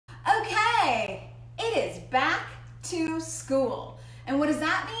It is back to school. And what does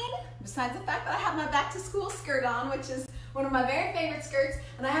that mean? Besides the fact that I have my back to school skirt on, which is one of my very favorite skirts,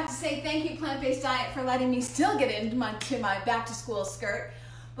 and I have to say thank you, Plant-Based Diet, for letting me still get into my back to school skirt.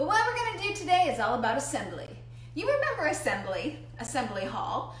 But what we're gonna do today is all about assembly. You remember assembly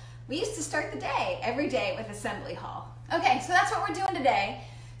hall. We used to start the day, every day, with assembly hall. Okay, so that's what we're doing today.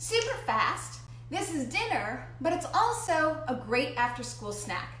 Super fast. This is dinner, but it's also a great after school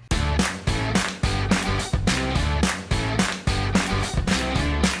snack.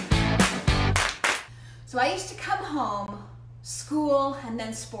 So I used to come home, school, and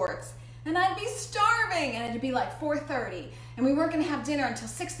then sports, and I'd be starving, and it'd be like 4:30, and we weren't gonna have dinner until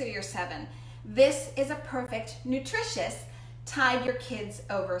 6:30 or 7. This is a perfect, nutritious, tide your kids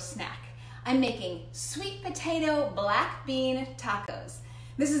over snack. I'm making sweet potato black bean tacos.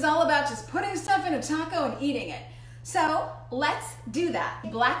 This is all about just putting stuff in a taco and eating it. So let's do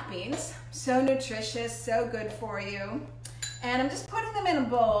that. Black beans, so nutritious, so good for you. And I'm just putting them in a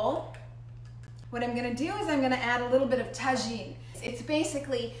bowl. What I'm gonna do is I'm gonna add a little bit of tagine. It's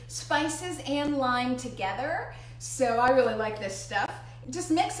basically spices and lime together. So I really like this stuff.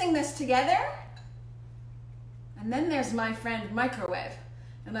 Just mixing this together. And then there's my friend microwave.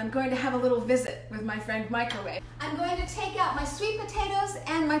 And I'm going to have a little visit with my friend microwave. I'm going to take out my sweet potatoes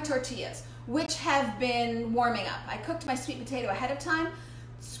and my tortillas, which have been warming up. I cooked my sweet potato ahead of time.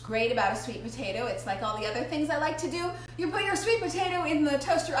 What's great about a sweet potato, it's like all the other things I like to do. You put your sweet potato in the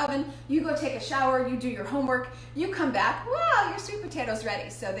toaster oven, you go take a shower, you do your homework, you come back, wow, your sweet potato's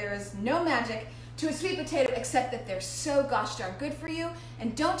ready. So there is no magic to a sweet potato except that they're so gosh darn good for you.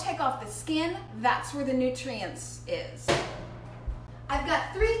 And don't take off the skin, that's where the nutrients is. I've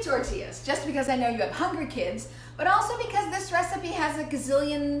got 3 tortillas, just because I know you have hungry kids, but also because this recipe has a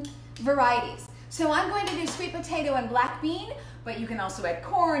gazillion varieties. So I'm going to do sweet potato and black bean, but you can also add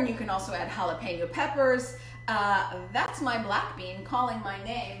corn, you can also add jalapeno peppers. That's my black bean calling my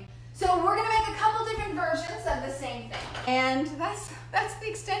name. So we're gonna make a couple different versions of the same thing. And that's the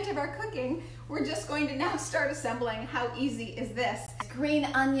extent of our cooking. We're just going to now start assembling. How easy is this? Green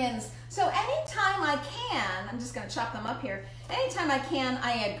onions. So anytime I can, I'm just gonna chop them up here. Anytime I can,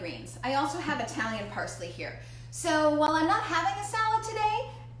 I add greens. I also have Italian parsley here. So while I'm not having a salad today,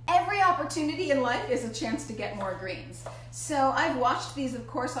 every opportunity in life is a chance to get more greens. So I've washed these, of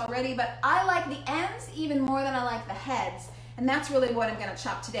course, already, but I like the ends even more than I like the heads. And that's really what I'm gonna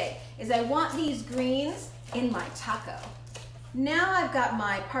chop today, is I want these greens in my taco. Now I've got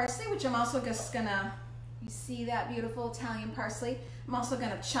my parsley, which I'm also just gonna, you see that beautiful Italian parsley? I'm also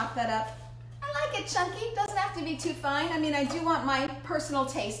gonna chop that up. I like it chunky, doesn't have to be too fine. I mean, I do want my personal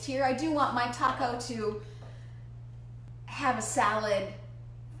taste here. I do want my taco to have a salad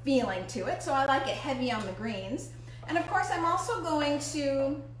feeling to it, so I like it heavy on the greens. And of course, I'm also going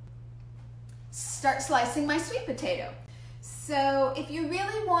to start slicing my sweet potato. So if you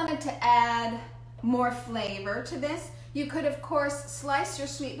really wanted to add more flavor to this, you could of course slice your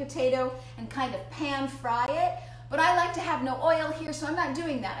sweet potato and kind of pan fry it, but I like to have no oil here, so I'm not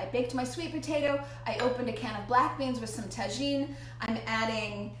doing that. I baked my sweet potato, I opened a can of black beans with some tagine. I'm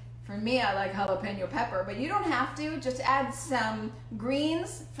adding, for me, I like jalapeno pepper, but you don't have to. Just add some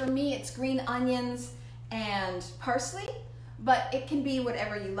greens. For me, it's green onions and parsley, but it can be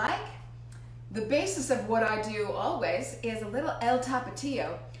whatever you like. The basis of what I do always is a little El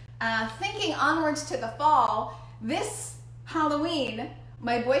Tapatio. Thinking onwards to the fall, this Halloween,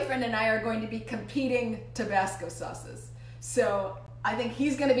 my boyfriend and I are going to be competing Tabasco sauces. So I think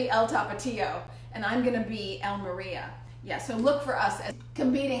he's gonna be El Tapatio and I'm gonna be El Maria. Yeah, so look for us as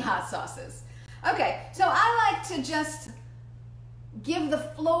competing hot sauces. Okay, so I like to just give the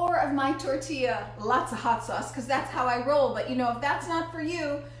floor of my tortilla lots of hot sauce because that's how I roll. But you know, if that's not for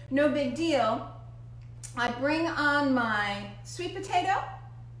you, no big deal. I bring on my sweet potato.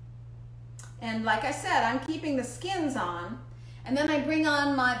 And like I said, I'm keeping the skins on. And then I bring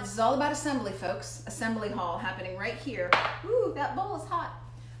on my, this is all about assembly, folks. Assembly hall happening right here. Ooh, that bowl is hot.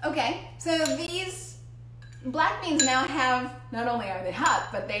 Okay, so these black beans now have, not only are they hot,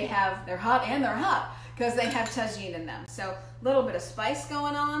 but they're hot and they're hot because they have tagine in them. So a little bit of spice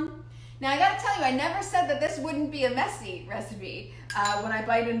going on. Now I gotta tell you, I never said that this wouldn't be a messy recipe. When I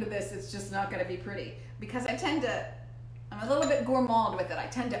bite into this, it's just not gonna be pretty because I'm a little bit gourmand with it. I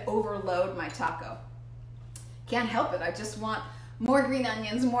tend to overload my taco. Can't help it, I just want more green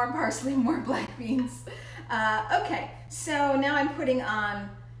onions, more parsley, more black beans. Okay, so now I'm putting on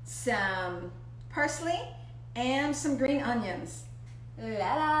some parsley and some green onions.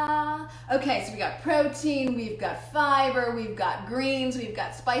 La la. Okay, so we got protein, we've got fiber, we've got greens, we've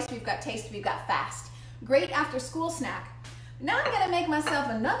got spice, we've got taste, we've got fast. Great after school snack. Now I'm gonna make myself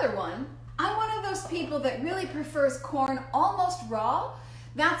another one. I'm one of those people that really prefers corn almost raw.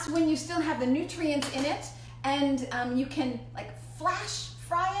 That's when you still have the nutrients in it, and you can like flash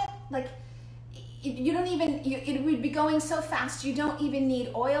fry it. Like you don't even, it would be going so fast you don't even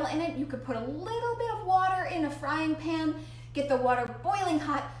need oil in it. You could put a little bit of water in a frying pan, get the water boiling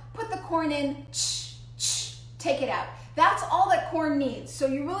hot, put the corn in, take it out. That's all that corn needs. So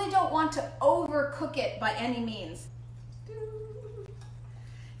you really don't want to overcook it by any means.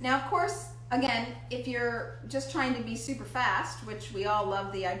 Now, of course, again, if you're just trying to be super fast, which we all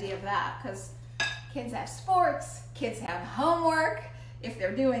love the idea of that, because kids have sports, kids have homework if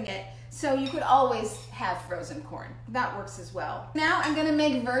they're doing it, so you could always have frozen corn. That works as well. Now I'm gonna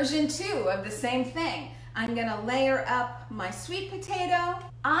make version 2 of the same thing. I'm gonna layer up my sweet potato.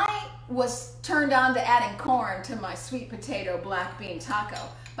 I was turned on to adding corn to my sweet potato black bean taco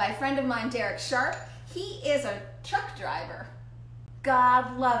by a friend of mine, Derek Sharp. He is a truck driver.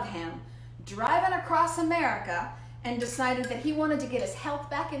 God love him. Driving across America and decided that he wanted to get his health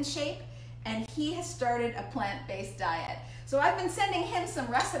back in shape, and he has started a plant-based diet. So I've been sending him some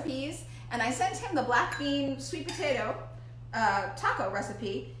recipes, and I sent him the black bean sweet potato taco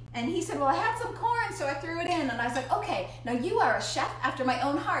recipe, and he said, well, I had some corn, so I threw it in. And I was like, okay, now you are a chef after my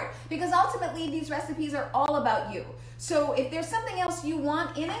own heart, because ultimately these recipes are all about you. So if there's something else you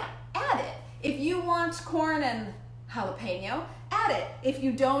want in it, add it. If you want corn and jalapeno, add it. If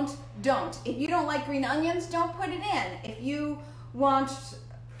you don't, don't. If you don't like green onions, don't put it in. If you want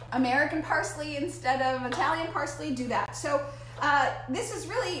American parsley instead of Italian parsley, do that. So this is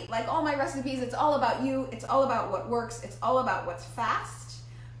really, like all my recipes, it's all about you. It's all about what works. It's all about what's fast.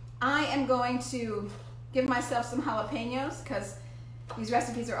 I am going to give myself some jalapenos because these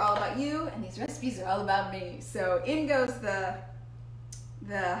recipes are all about you and these recipes are all about me. So in goes the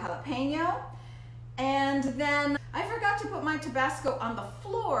jalapeno. And then I forgot to put my Tabasco on the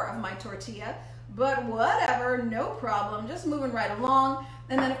floor of my tortilla, but whatever, no problem, just moving right along.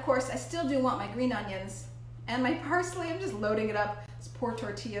 And then of course I still do want my green onions and my parsley. I'm just loading it up. This poor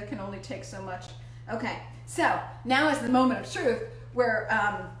tortilla can only take so much. Okay, so now is the moment of truth where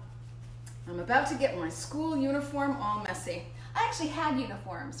I'm about to get my school uniform all messy. I actually had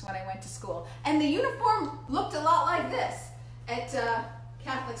uniforms when I went to school, and the uniform looked a lot like this at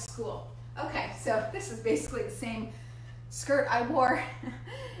Catholic school. Okay, so this is basically the same skirt I wore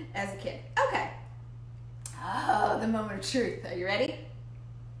as a kid. Okay. Oh, the moment of truth. Are you ready?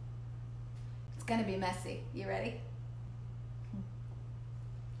 It's gonna be messy. You ready?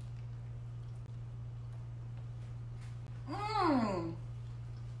 Mmm.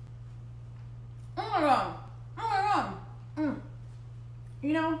 Oh my God. Oh my God. Mm.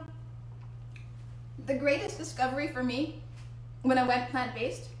 You know, the greatest discovery for me when I went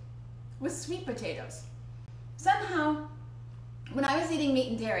plant-based was sweet potatoes. Somehow, when I was eating meat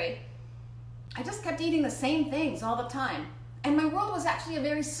and dairy, I just kept eating the same things all the time. And my world was actually a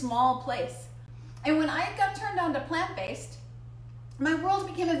very small place. And when I got turned on to plant-based, my world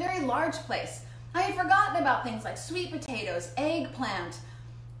became a very large place. I had forgotten about things like sweet potatoes, eggplant,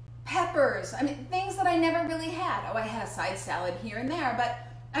 peppers, I mean, things that I never really had. Oh, I had a side salad here and there, but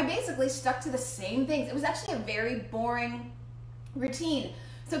I basically stuck to the same things. It was actually a very boring routine.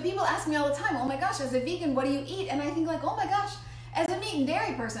 So people ask me all the time, oh my gosh, as a vegan, what do you eat? And I think like, oh my gosh, as a meat and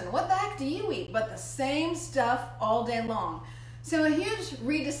dairy person, what the heck do you eat? But the same stuff all day long. So a huge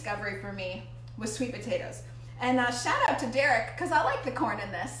rediscovery for me was sweet potatoes. And shout out to Derek, because I like the corn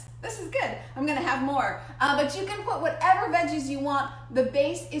in this. This is good. I'm gonna have more. But you can put whatever veggies you want. The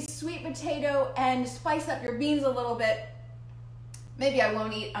base is sweet potato, and spice up your beans a little bit. Maybe I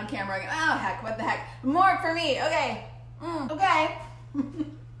won't eat on camera. Oh heck, what the heck. More for me, okay. Okay.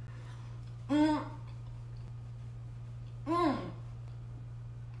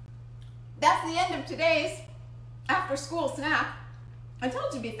 That's the end of today's after school snack. I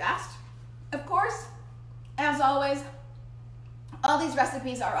told you to be fast. Of course, as always, all these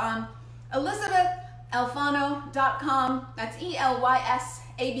recipes are on ElysabethAlfano.com. That's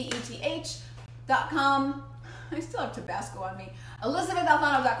ELYSABETH.com. I still have Tabasco on me.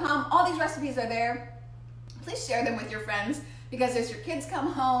 ElysabethAlfano.com. All these recipes are there. Please share them with your friends, because as your kids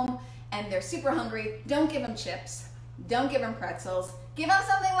come home and they're super hungry, don't give them chips. Don't give them pretzels. Give them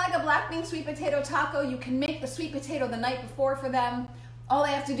something like a black bean sweet potato taco. You can make the sweet potato the night before for them. All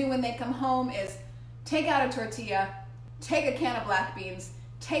they have to do when they come home is take out a tortilla, take a can of black beans,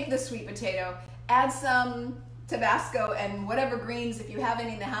 take the sweet potato, add some Tabasco and whatever greens if you have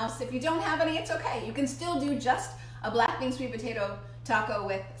any in the house. If you don't have any, it's okay. You can still do just a black bean sweet potato taco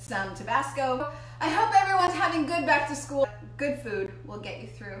with some Tabasco. I hope everyone's having good back to school. Good food will get you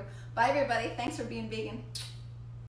through. Bye everybody. Thanks for being vegan.